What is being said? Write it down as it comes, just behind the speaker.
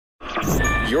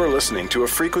You're listening to a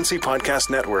Frequency Podcast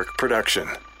Network production.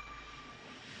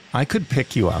 I could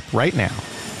pick you up right now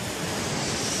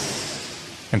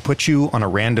and put you on a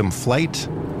random flight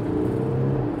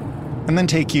and then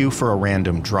take you for a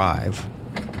random drive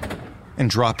and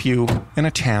drop you in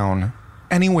a town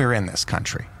anywhere in this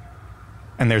country.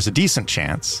 And there's a decent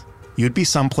chance you'd be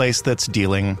someplace that's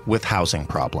dealing with housing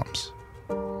problems.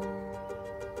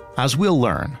 As we'll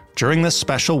learn during this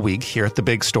special week here at The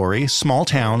Big Story, small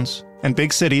towns and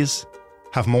big cities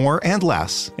have more and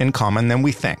less in common than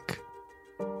we think.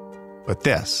 But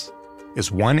this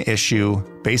is one issue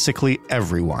basically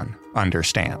everyone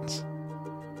understands.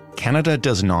 Canada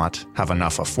does not have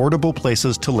enough affordable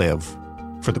places to live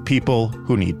for the people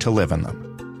who need to live in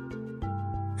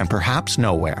them. And perhaps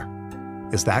nowhere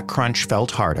is that crunch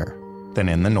felt harder than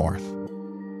in the north.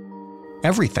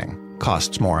 Everything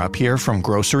costs more up here, from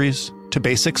groceries to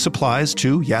basic supplies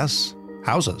to, yes,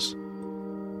 houses.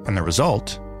 And the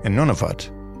result in Nunavut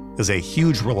is a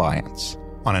huge reliance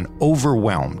on an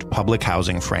overwhelmed public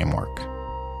housing framework.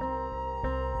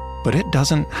 But it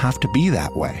doesn't have to be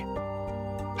that way.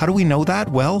 How do we know that?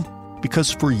 Well,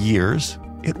 because for years,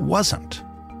 it wasn't.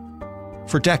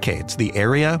 For decades, the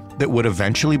area that would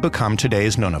eventually become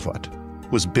today's Nunavut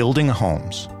was building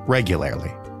homes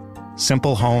regularly.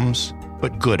 Simple homes,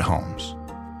 but good homes.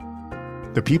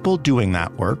 The people doing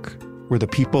that work were the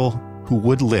people who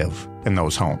would live in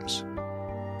those homes.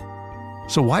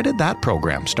 So why did that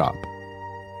program stop?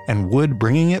 And would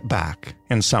bringing it back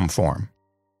in some form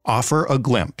offer a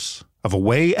glimpse of a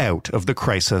way out of the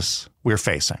crisis we're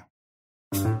facing?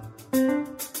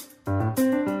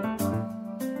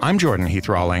 I'm Jordan Heath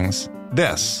Rawlings.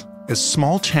 This is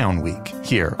Small Town Week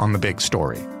here on The Big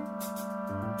Story.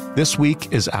 This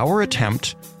week is our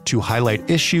attempt to highlight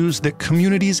issues that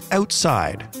communities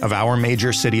outside of our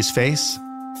major cities face,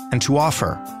 and to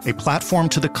offer a platform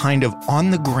to the kind of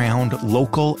on-the-ground,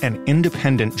 local, and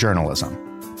independent journalism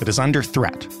that is under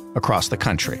threat across the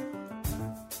country.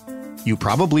 You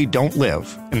probably don't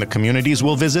live in the communities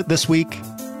we'll visit this week.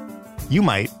 You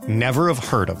might never have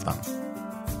heard of them,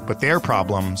 but their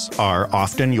problems are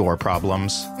often your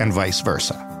problems, and vice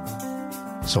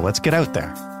versa. So let's get out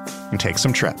there and take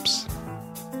some trips.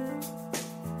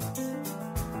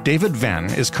 David Venn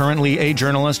is currently a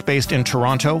journalist based in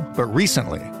Toronto, but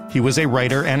recently he was a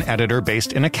writer and editor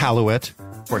based in Iqaluit,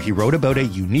 where he wrote about a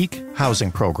unique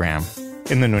housing program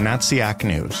in the Nunatsiaq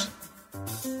News.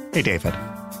 Hey, David.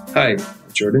 Hi,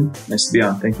 Jordan. Nice to be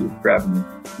on. Thank you for having me.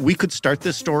 We could start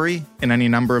this story in any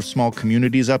number of small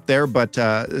communities up there, but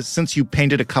since you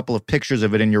painted a couple of pictures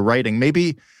of it in your writing,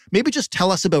 maybe just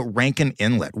tell us about Rankin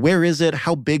Inlet. Where is it?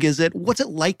 How big is it? What's it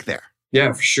like there?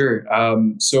 Yeah, for sure.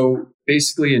 So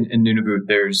basically in Nunavut,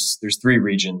 there's three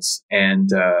regions, and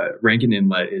Rankin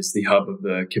Inlet is the hub of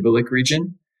the Kivalliq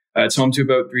region. It's home to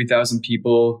about 3,000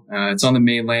 people. It's on the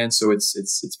mainland, so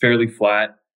it's fairly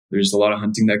flat. There's a lot of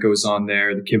hunting that goes on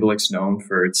there. The Kivalliq's known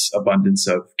for its abundance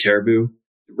of caribou.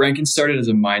 Rankin started as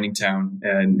a mining town,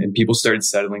 and people started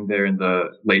settling there in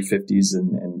the late 50s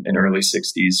and early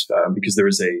 60s because there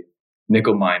was a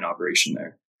nickel mine operation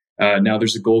there. Now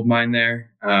there's a gold mine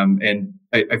there. And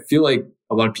I feel like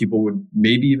a lot of people would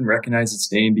maybe even recognize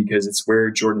its name because it's where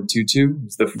Jordan Tutu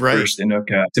is the first Inuk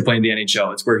to play in the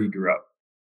NHL. It's where he grew up.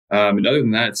 And other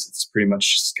than that, it's pretty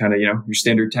much just kind of, your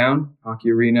standard town,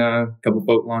 hockey arena, a couple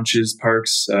boat launches,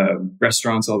 parks,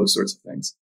 restaurants, all those sorts of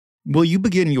things. Well, you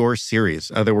begin your series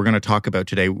that we're going to talk about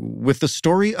today with the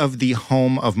story of the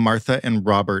home of Martha and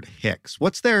Robert Hicks.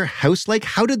 What's their house like?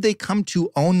 How did they come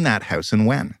to own that house, and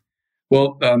when?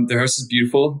 Well, their house is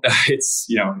beautiful. It's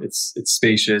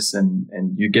spacious, and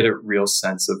you get a real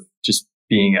sense of just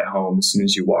being at home as soon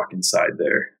as you walk inside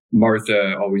there.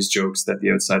 Martha always jokes that the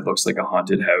outside looks like a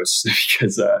haunted house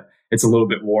because it's a little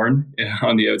bit worn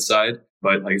on the outside.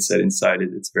 But like I said, inside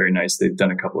it's very nice. They've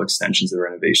done a couple extensions and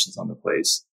renovations on the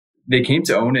place. They came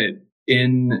to own it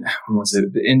in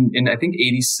I think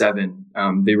 87.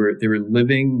 They were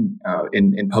living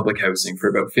in public housing for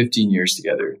about 15 years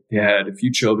together. They had a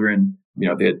few children. They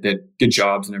had good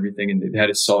jobs and everything, and they had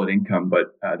a solid income,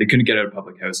 but they couldn't get out of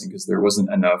public housing because there wasn't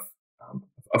enough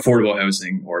affordable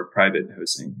housing or private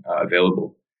housing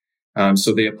available.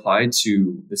 So they applied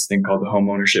to this thing called the Home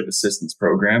Ownership Assistance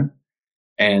Program,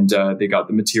 and they got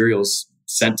the materials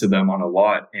sent to them on a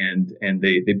lot, and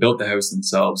they built the house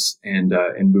themselves and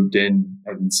moved in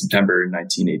September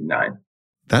 1989.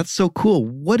 That's so cool.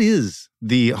 What is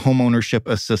the Home Ownership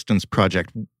Assistance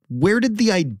Project? Where did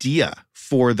the idea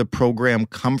for the program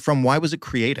come from? Why was it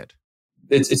created?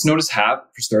 It's known as HAP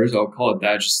for starters. I'll call it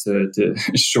that just to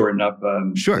shorten up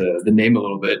Sure. the name a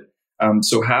little bit.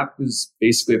 So HAP was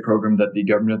basically a program that the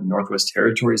government of the Northwest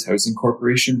Territories Housing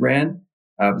Corporation ran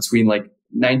between like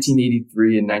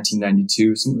 1983 and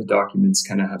 1992. Some of the documents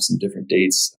kind of have some different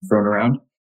dates thrown around.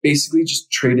 Basically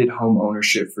just traded home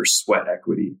ownership for sweat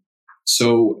equity.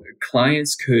 So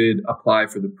clients could apply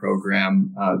for the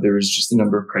program. There was just a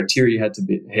number of criteria you had to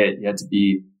hit. You had to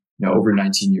be, over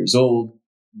 19 years old.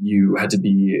 You had to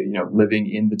be, living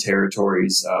in the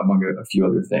territories, among a few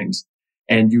other things.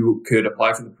 And you could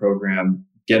apply for the program,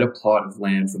 get a plot of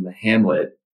land from the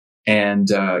hamlet, and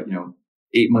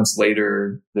 8 months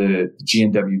later, the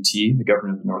GNWT, the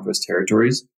government of the Northwest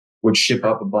Territories, would ship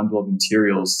up a bundle of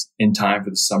materials in time for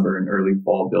the summer and early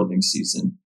fall building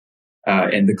season.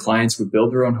 And the clients would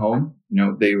build their own home.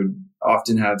 They would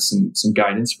often have some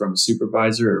guidance from a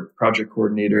supervisor or project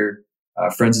coordinator.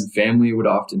 Friends and family would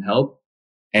often help.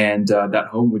 And that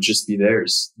home would just be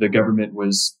theirs. The government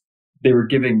they were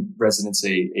giving residents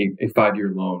a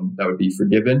 5-year loan that would be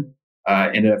forgiven.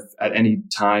 And if at any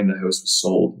time the house was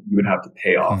sold, you would have to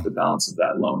pay off the balance of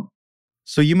that loan.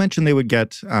 So you mentioned they would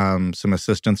get some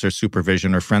assistance or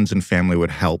supervision, or friends and family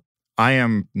would help. I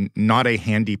am not a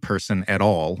handy person at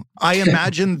all. I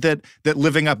imagine that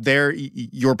living up there,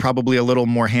 you're probably a little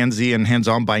more handsy and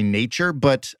hands-on by nature,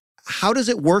 but how does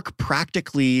it work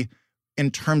practically in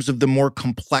terms of the more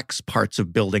complex parts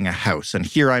of building a house? And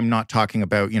here I'm not talking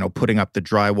about, putting up the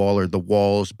drywall or the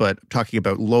walls, but talking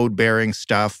about load-bearing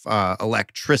stuff,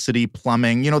 electricity,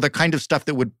 plumbing, the kind of stuff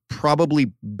that would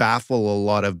probably baffle a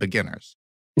lot of beginners.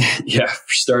 Yeah,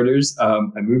 for starters,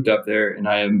 I moved up there and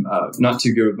I am not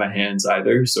too good with my hands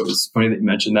either. So it's funny that you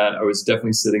mentioned that. I was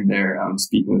definitely sitting there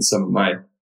speaking with some of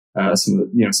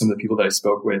the people that I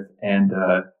spoke with, and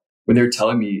when they were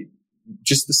telling me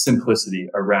just the simplicity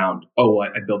around,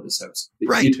 I built this house.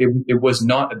 Right. It was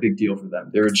not a big deal for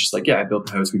them. They were just like, yeah, I built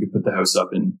the house. We could put the house up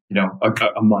in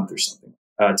a month or something.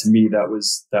 To me, that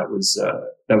was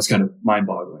kind of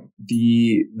mind-boggling.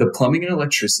 The plumbing and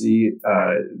electricity,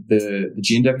 the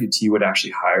GNWT would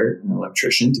actually hire an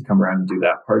electrician to come around and do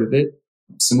that part of it.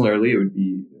 Similarly, it would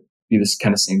be this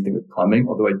kind of same thing with plumbing,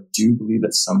 although I do believe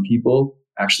that some people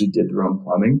actually did their own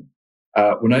plumbing.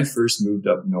 When I first moved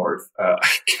up north, I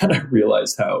kind of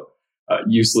realized how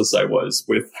useless I was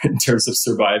in terms of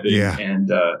surviving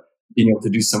and being able to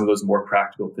do some of those more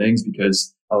practical things,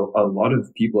 because a lot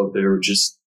of people up there were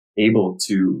just able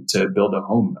to build a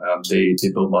home. They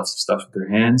build lots of stuff with their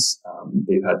hands.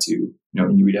 They've had to,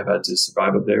 Inuit have had to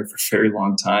survive up there for a very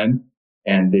long time.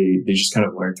 And they just kind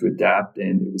of learned to adapt.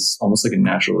 And it was almost like a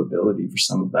natural ability for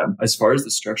some of them. As far as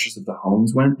the structures of the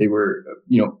homes went, they were,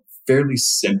 fairly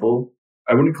simple.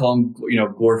 I wouldn't call them,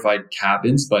 glorified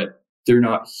cabins, but they're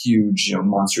not huge,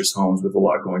 monstrous homes with a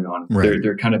lot going on. Right.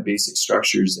 They're kind of basic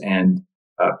structures, and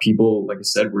people, like I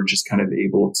said, were just kind of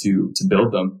able to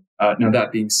build them. Now,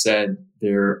 that being said,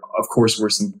 there, of course, were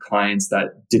some clients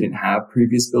that didn't have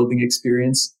previous building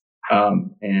experience,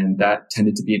 and that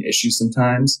tended to be an issue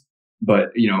sometimes.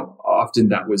 But, often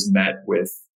that was met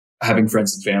with having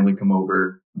friends and family come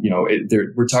over.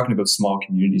 We're talking about small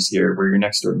communities here where your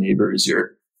next door neighbor is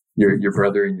your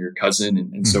brother and your cousin.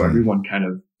 And so everyone kind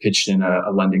of pitched in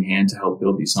a lending hand to help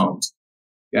build these homes.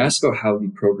 You asked about how the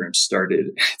program started.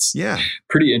 It's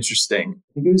pretty interesting.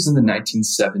 I think it was in the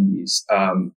 1970s.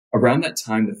 Around that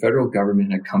time, the federal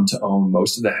government had come to own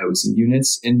most of the housing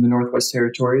units in the Northwest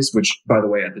Territories, which, by the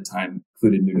way, at the time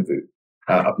included Nunavut,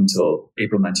 up until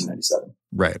April 1997.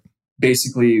 Right.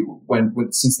 Basically,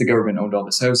 since the government owned all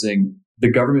this housing,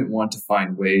 the government wanted to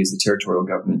find ways, the territorial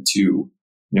government, to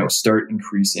start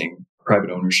increasing private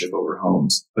ownership over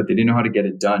homes, but they didn't know how to get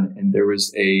it done. And there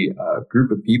was a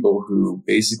group of people who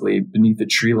basically beneath the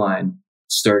tree line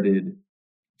started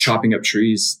chopping up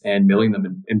trees and milling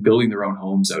them and building their own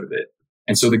homes out of it.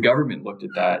 And so the government looked at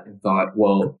that and thought,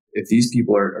 well, if these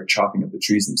people are chopping up the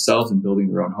trees themselves and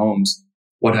building their own homes,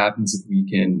 what happens if we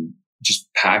can just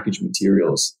package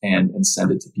materials and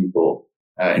send it to people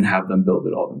and have them build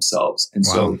it all themselves? And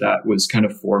so that was kind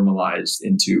of formalized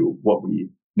into what we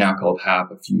now called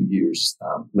HAP a few years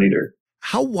later.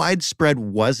 How widespread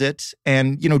was it?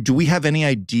 And, do we have any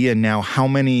idea now how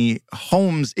many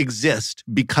homes exist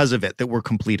because of it that were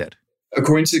completed?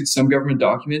 According to some government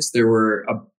documents, there were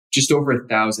just over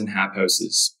 1,000 HAP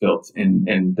houses built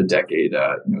in the decade,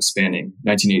 spanning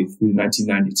 1983 to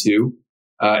 1992.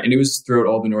 And it was throughout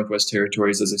all the Northwest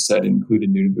Territories, as I said, included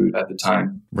Nunavut at the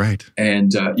time. Right.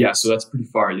 And so that's pretty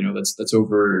far. That's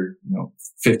over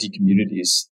 50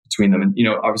 communities between them. And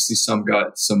obviously some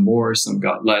got some more, some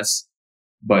got less.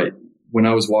 But when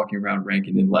I was walking around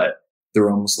Rankin Inlet, they were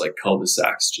almost like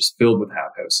cul-de-sacs, just filled with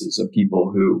HAP houses of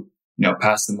people who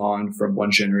passed them on from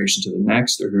one generation to the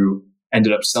next, or who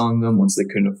ended up selling them once they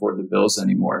couldn't afford the bills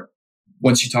anymore.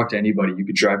 Once you talk to anybody, you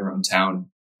could drive around town,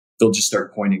 they'll just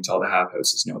start pointing to all the half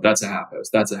houses. No, that's a half house.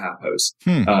 That's a half house.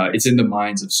 It's in the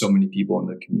minds of so many people in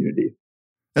the community.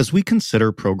 As we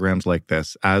consider programs like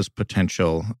this as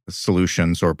potential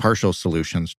solutions or partial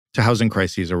solutions to housing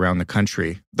crises around the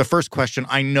country, the first question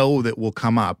I know that will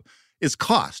come up is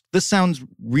cost. This sounds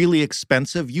really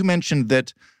expensive. You mentioned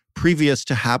that previous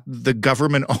to HAP, the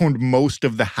government owned most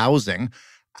of the housing.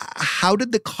 How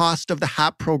did the cost of the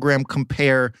HAP program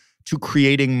compare to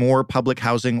creating more public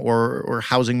housing or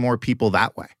housing more people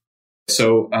that way?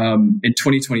 So in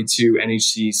 2022,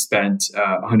 NHC spent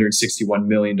 $161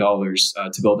 million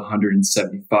to build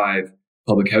 175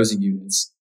 public housing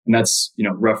units. And that's,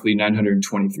 roughly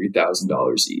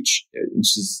 $923,000 each,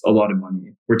 which is a lot of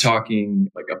money. We're talking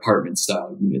like apartment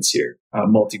style units here,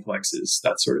 multiplexes,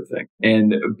 that sort of thing.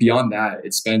 And beyond that,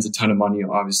 it spends a ton of money,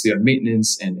 obviously, on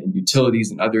maintenance and utilities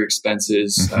and other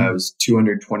expenses. It was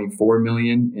 $224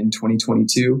 million in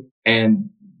 2022. And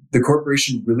the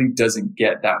corporation really doesn't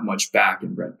get that much back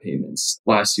in rent payments.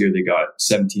 Last year, they got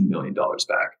 $17 million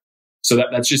back. So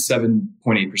that's just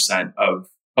 7.8% of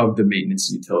the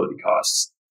maintenance and utility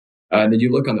costs. And then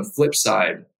you look on the flip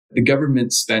side, the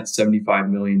government spent $75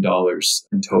 million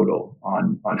in total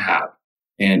on HAP.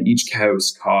 And each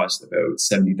house cost about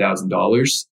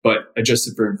 $70,000. But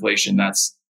adjusted for inflation,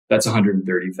 that's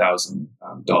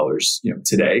 $130,000,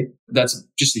 today. That's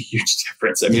just a huge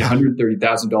difference. I mean,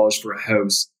 $130,000 for a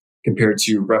house compared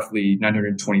to roughly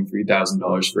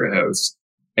 $923,000 for a house.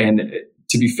 And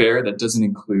to be fair, that doesn't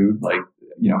include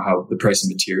how the price of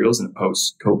materials in a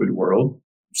post-COVID world.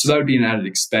 So that would be an added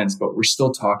expense, but we're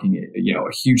still talking,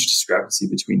 a huge discrepancy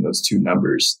between those two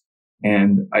numbers.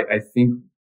 And I think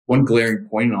one glaring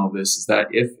point in all this is that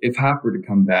if HAP were to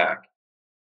come back,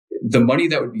 the money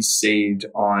that would be saved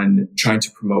on trying to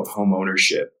promote home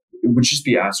ownership, it would just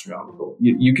be astronomical.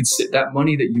 You could that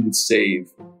money that you would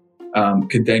save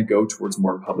could then go towards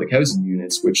more public housing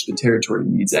units, which the territory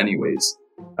needs anyways.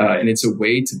 And it's a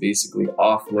way to basically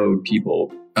offload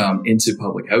people into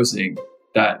public housing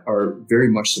that are very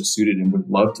much so suited and would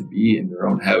love to be in their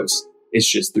own house. It's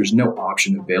just there's no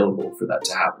option available for that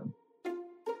to happen.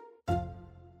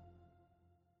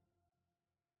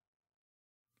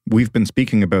 We've been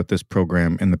speaking about this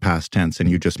program in the past tense,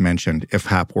 and you just mentioned if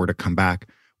HAP were to come back.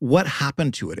 What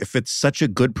happened to it? If it's such a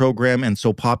good program and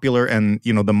so popular and,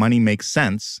 the money makes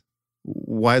sense,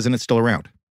 why isn't it still around?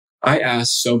 I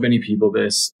asked so many people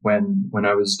this when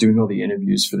I was doing all the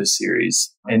interviews for the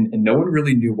series, and no one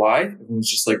really knew why. It was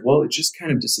just like, well, it just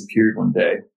kind of disappeared one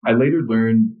day. I later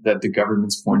learned that the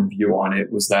government's point of view on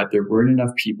it was that there weren't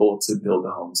enough people to build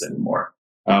the homes anymore.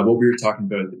 What we were talking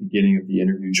about at the beginning of the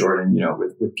interview, Jordan,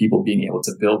 with people being able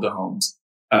to build the homes.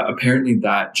 Apparently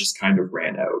that just kind of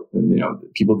ran out and,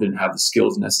 people didn't have the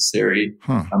skills necessary.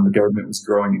 The government was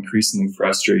growing increasingly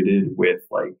frustrated with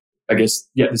the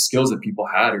skills that people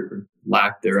had or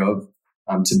lack thereof,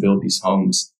 to build these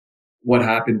homes. What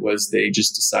happened was they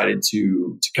just decided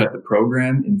to cut the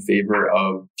program in favor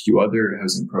of a few other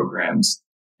housing programs.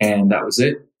 And that was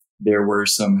it. There were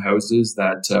some houses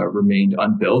that remained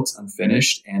unbuilt,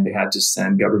 unfinished, and they had to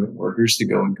send government workers to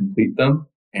go and complete them.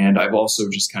 And I've also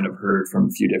just kind of heard from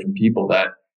a few different people that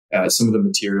some of the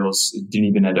materials didn't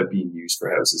even end up being used for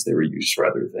houses. They were used for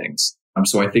other things.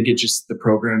 So I think the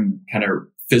program kind of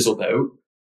fizzled out.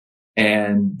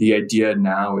 And the idea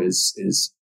now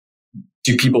is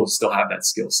do people still have that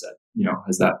skill set?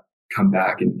 Has that come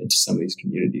back into some of these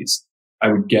communities?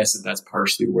 I would guess that that's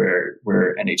partially where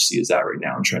NHC is at right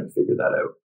now and trying to figure that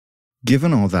out.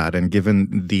 Given all that and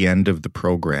given the end of the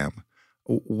program,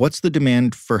 what's the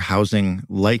demand for housing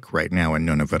like right now in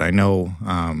Nunavut? I know,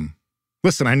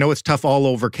 I know it's tough all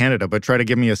over Canada, but try to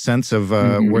give me a sense of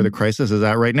where the crisis is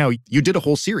at right now. You did a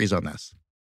whole series on this.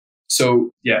 So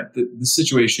yeah, the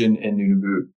situation in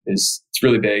Nunavut it's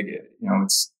really big.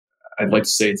 I'd like to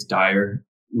say it's dire.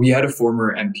 We had a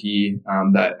former MP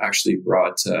that actually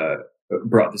brought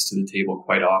this to the table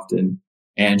quite often.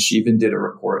 And she even did a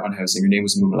report on housing. Her name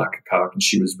was Mumala Kakak, and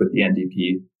she was with the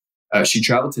NDP. She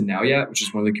traveled to Nauyat, which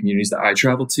is one of the communities that I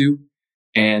traveled to.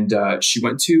 And she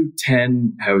went to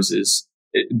 10 houses.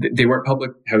 They weren't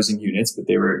public housing units, but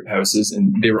they were houses,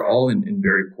 and they were all in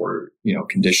very poor,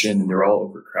 condition, and they're all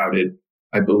overcrowded.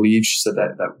 I believe she said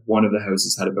that one of the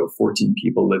houses had about 14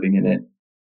 people living in it.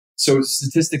 So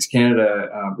Statistics Canada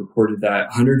reported that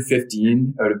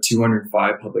 115 out of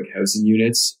 205 public housing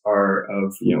units are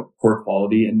of, poor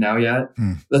quality in Nauyat.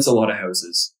 That's a lot of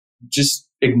houses. Just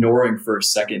ignoring for a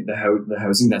second the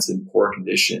housing that's in poor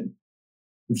condition.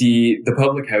 The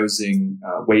public housing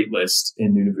wait list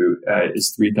in Nunavut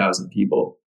is 3,000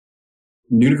 people.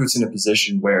 Nunavut's in a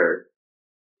position where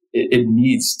it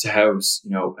needs to house,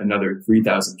 another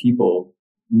 3,000 people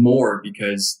more,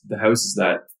 because the houses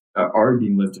that are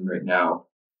being lived in right now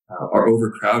are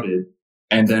overcrowded.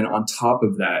 And then on top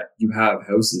of that, you have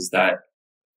houses that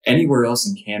anywhere else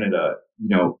in Canada,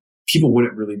 people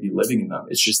wouldn't really be living in them.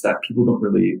 It's just that people don't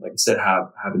really, like I said,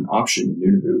 have an option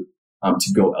in Nunavut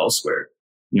to go elsewhere.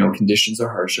 Conditions are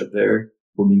harsh up there.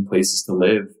 People need places to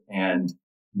live, and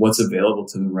what's available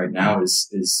to them right now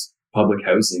is public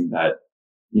housing that,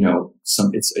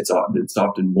 it's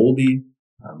often moldy.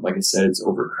 Like I said, it's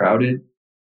overcrowded,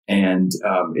 and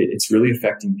it's really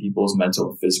affecting people's mental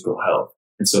and physical health.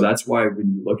 And so that's why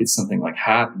when you look at something like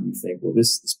HAP and you think, well,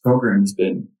 this program has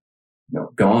been,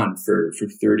 gone for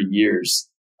 30 years.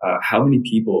 How many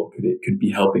people could be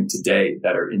helping today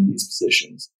that are in these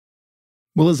positions?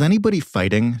 Well, is anybody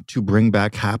fighting to bring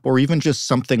back HAP or even just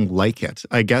something like it?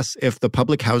 I guess if the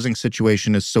public housing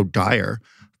situation is so dire,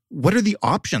 what are the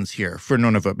options here for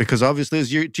Nunavut? Because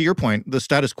obviously, to your point, the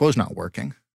status quo is not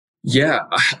working. Yeah,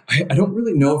 I don't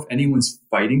really know if anyone's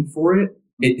fighting for it.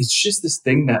 It's just this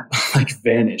thing that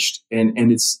vanished.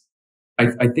 And it's,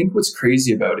 I think what's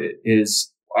crazy about it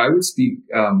is I would speak,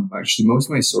 actually most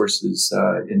of my sources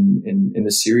in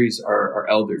the series are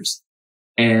elders.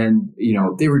 And,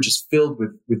 they were just filled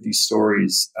with these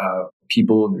stories,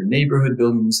 people in their neighborhood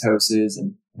building these houses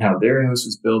and how their house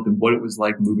was built and what it was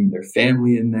like moving their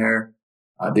family in there.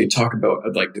 They talk about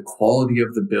the quality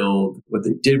of the build, what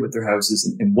they did with their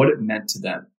houses and what it meant to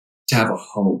them to have a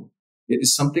home. It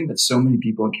is something that so many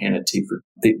people in Canada take for,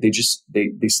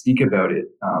 they speak about it,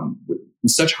 in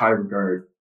such high regard.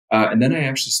 And then I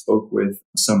actually spoke with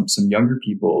some younger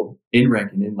people in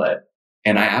Rankin Inlet,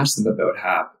 and I asked them about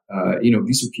HAP.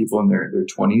 These are people in their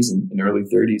 20s and early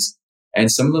 30s. And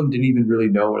some of them didn't even really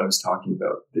know what I was talking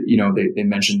about. They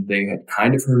mentioned they had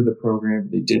kind of heard of the program.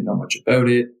 They didn't know much about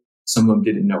it. Some of them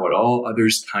didn't know at all.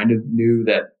 Others kind of knew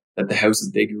that the house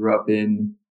that they grew up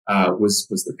in, was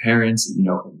their parents.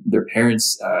 Their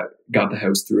parents, got the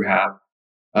house through HAP.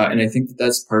 And I think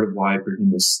that's part of why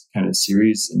bringing this kind of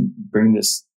series and bringing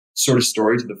this sort of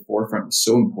story to the forefront was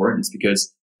so important. Is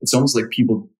because it's almost like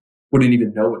people wouldn't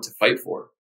even know what to fight for.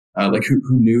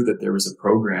 Who knew that there was a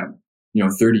program,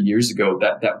 30 years ago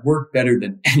that worked better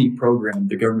than any program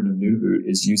the government of Nunavut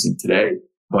is using today,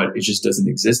 but it just doesn't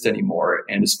exist anymore.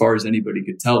 And as far as anybody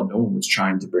could tell, no one was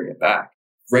trying to bring it back.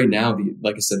 Right now,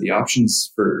 like I said, the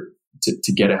options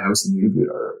to get a house in Nunavut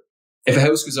are, if a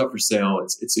house goes up for sale,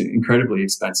 it's incredibly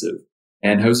expensive,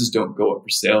 and houses don't go up for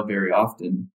sale very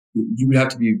often. You would have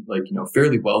to be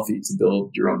fairly wealthy to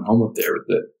build your own home up there with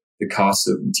the cost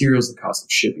of materials, the cost of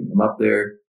shipping them up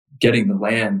there, getting the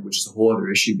land, which is a whole other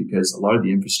issue because a lot of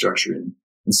the infrastructure in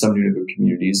some Nunavut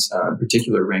communities, in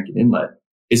particular Rankin Inlet,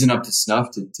 isn't up to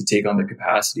snuff to take on the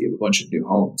capacity of a bunch of new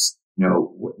homes.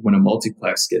 When a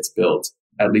multiplex gets built,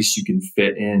 at least you can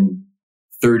fit in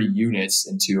 30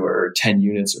 units or 10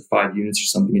 units or 5 units or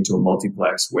something into a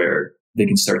multiplex where they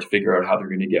can start to figure out how they're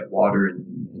going to get water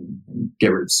and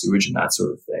get rid of sewage and that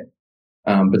sort of thing.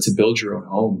 But to build your own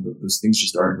home, those things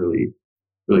just aren't really,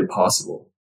 really possible.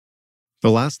 The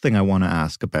last thing I want to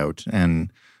ask about,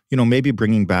 and, maybe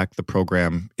bringing back the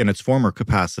program in its former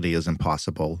capacity is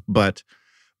impossible, but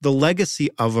the legacy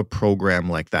of a program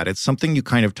like that, it's something you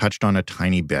kind of touched on a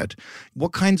tiny bit.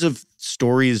 What kinds of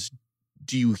stories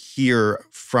do you hear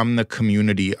from the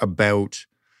community about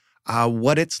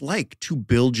what it's like to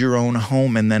build your own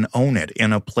home and then own it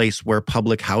in a place where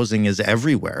public housing is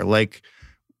everywhere?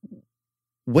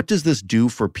 What does this do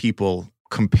for people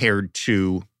compared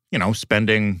to,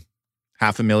 spending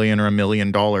 $500,000 or $1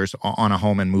 million on a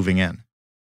home and moving in?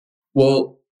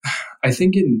 Well, I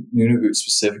think in Nunavut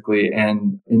specifically,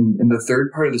 and in the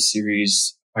third part of the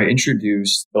series, I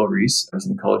introduced Bill Reese as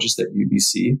an ecologist at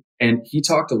UBC, and he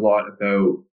talked a lot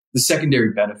about the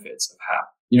secondary benefits of HAP.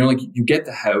 You get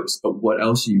the house, but what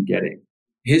else are you getting?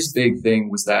 His big thing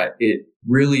was that it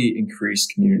really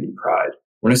increased community pride.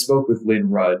 When I spoke with Lynn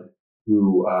Rudd,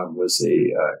 who was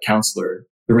a counselor,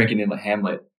 the Rankin Inlet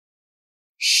Hamlet,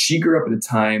 she grew up at a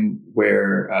time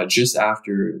where just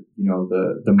after,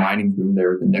 the mining boom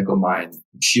there, the nickel mine,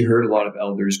 she heard a lot of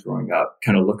elders growing up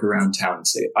kind of look around town and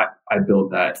say, I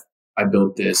built that. I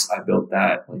built this. I built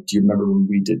that. Do you remember when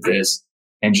we did this?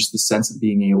 And just the sense of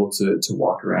being able to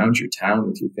walk around your town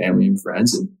with your family and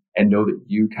friends and know that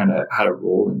you kind of had a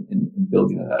role in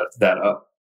building that up.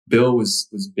 Bill was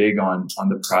big on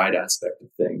the pride aspect of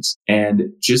things,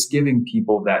 and just giving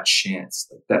people that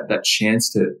chance, that chance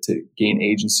to gain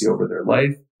agency over their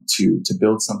life, to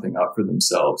build something up for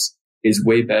themselves is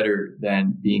way better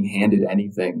than being handed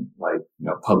anything like,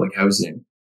 public housing.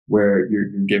 where you're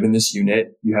given this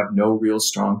unit, you have no real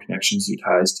strong connections or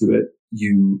ties to it.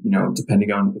 You know,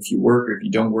 depending on if you work or if you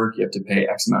don't work, you have to pay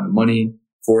X amount of money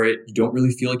for it. You don't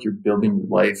really feel like you're building your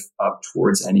life up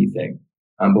towards anything.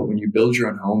 But when you build your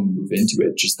own home and move into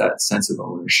it, just that sense of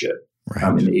ownership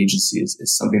and the agency is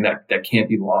something that can't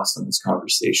be lost on this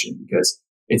conversation, because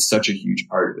it's such a huge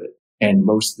part of it. And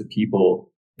most of the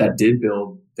people that did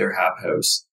build their HAP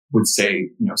house would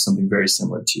say, you know, something very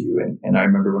similar to you. And I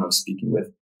remember when I was speaking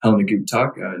with Helena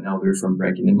Guptak, an elder from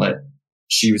Rankin Inlet,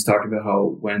 she was talking about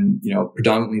how when, you know,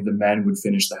 predominantly the men would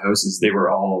finish the houses, they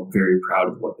were all very proud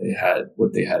of what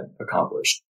they had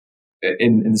accomplished.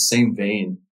 In the same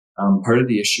vein, part of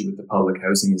the issue with the public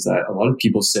housing is that a lot of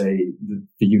people say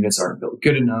the units aren't built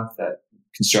good enough, that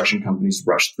construction companies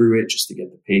rush through it just to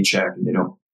get the paycheck, and they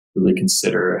don't really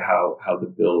consider how the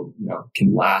build, you know,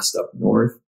 can last up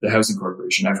north. The Housing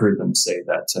Corporation, I've heard them say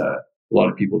that a lot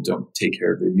of people don't take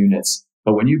care of their units.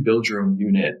 But when you build your own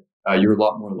unit, you're a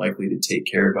lot more likely to take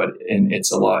care of it, and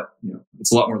it's a lot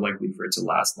more likely for it to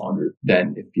last longer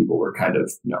than if people were kind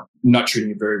of, you know, not treating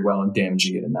it very well and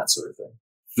damaging it and that sort of thing.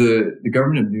 The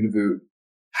government of Nunavut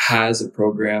has a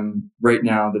program right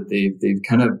now that they've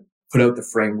kind of put out the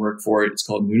framework for it. It's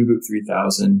called Nunavut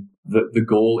 3000. The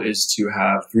goal is to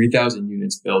have 3,000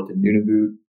 units built in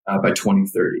Nunavut by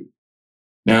 2030.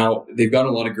 Now, they've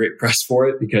gotten a lot of great press for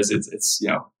it because it's you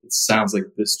know, it sounds like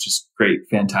this just great,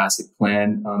 fantastic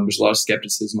plan. There's a lot of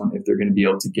skepticism on if they're going to be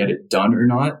able to get it done or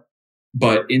not.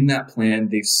 But in that plan,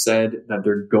 they've said that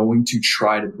they're going to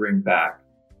try to bring back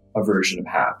a version of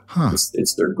HAP.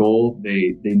 It's their goal.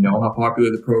 They know how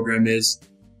popular the program is.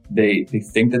 They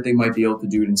think that they might be able to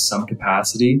do it in some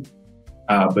capacity,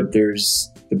 but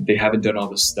they haven't done all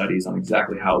the studies on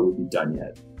exactly how it will be done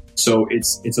yet. So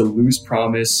it's a loose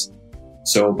promise.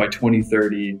 So by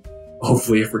 2030,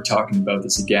 hopefully, if we're talking about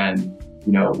this again,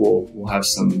 you know, we'll have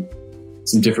some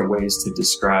different ways to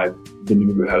describe the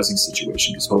Nunavut housing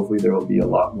situation, because hopefully there will be a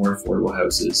lot more affordable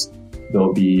houses.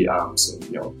 There'll be some,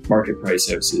 you know, market price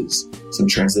houses, some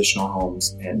transitional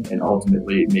homes, and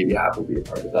ultimately maybe HAP will be a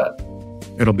part of that.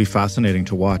 It'll be fascinating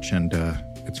to watch, and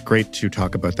it's great to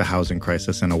talk about the housing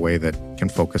crisis in a way that can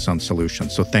focus on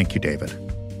solutions. So thank you, David.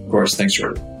 Of course. Thanks,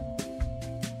 Jordan.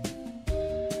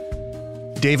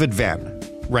 David Venn,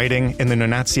 writing in the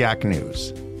Nunatsiaq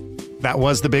News. That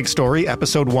was The Big Story,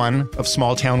 episode 1 of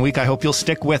Small Town Week. I hope you'll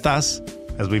stick with us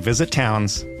as we visit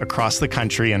towns across the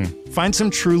country and find some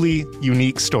truly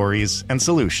unique stories and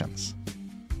solutions.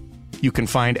 You can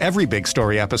find every Big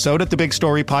Story episode at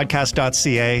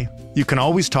thebigstorypodcast.ca. You can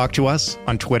always talk to us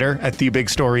on Twitter at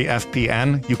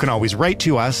TheBigStoryFPN. You can always write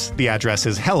to us. The address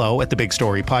is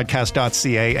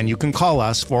hello@thebigstorypodcast.ca, and you can call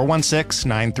us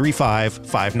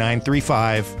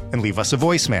 416-935-5935 and leave us a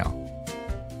voicemail.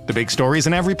 The Big Story is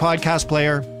in every podcast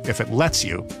player. If it lets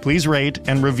you, please rate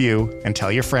and review and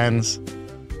tell your friends.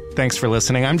 Thanks for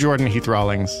listening. I'm Jordan Heath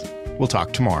Rawlings. We'll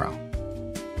talk tomorrow.